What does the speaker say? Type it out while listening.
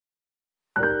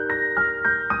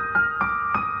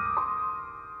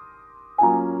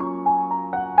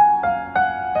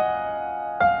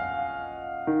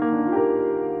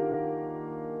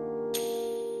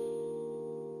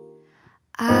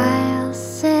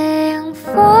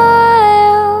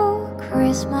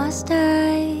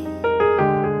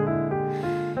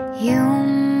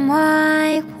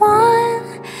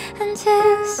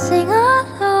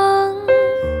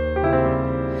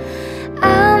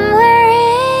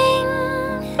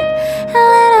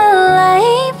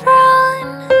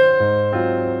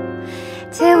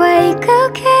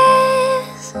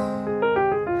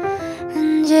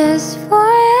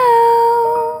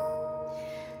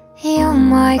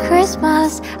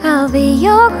I'll be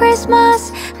your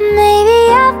Christmas.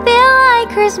 Maybe I feel like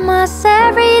Christmas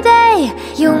every day.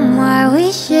 You're my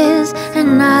wishes,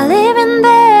 and I live in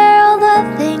there. All the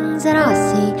things that I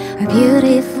see are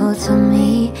beautiful to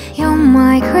me. You're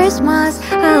my Christmas,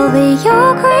 I'll be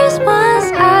your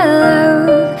Christmas. I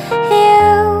love you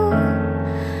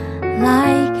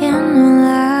like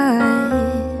endless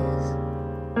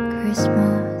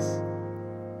Christmas.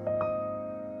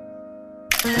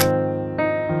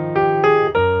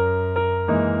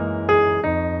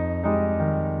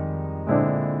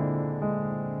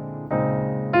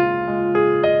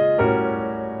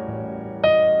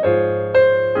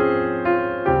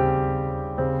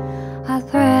 I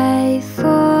pray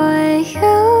for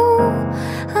you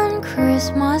on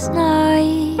Christmas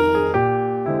night.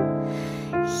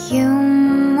 You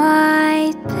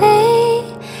might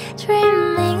be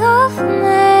dreaming of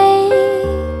me.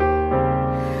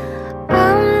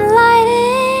 I'm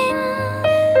lighting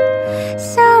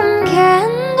some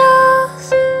candles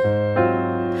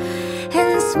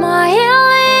and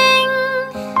smiling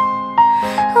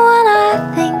when I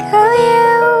think of you.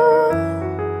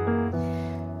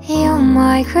 You're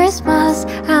my Christmas,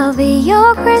 I'll be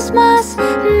your Christmas.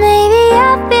 Maybe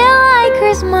I feel like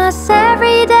Christmas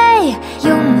every day.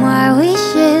 You're my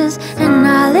wishes, and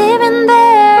I live in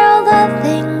there. All the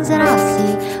things that I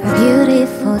see are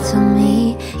beautiful to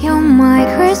me. You're my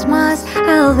Christmas,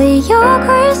 I'll be your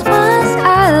Christmas.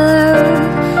 I love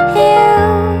you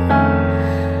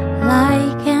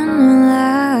like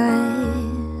endless.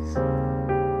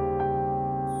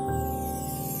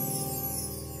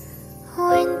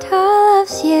 Winter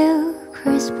loves you,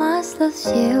 Christmas loves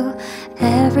you.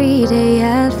 Every day,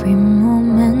 every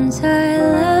moment I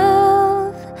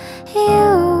love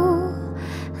you.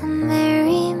 A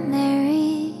merry,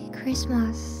 merry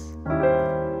Christmas,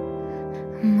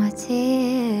 my dear.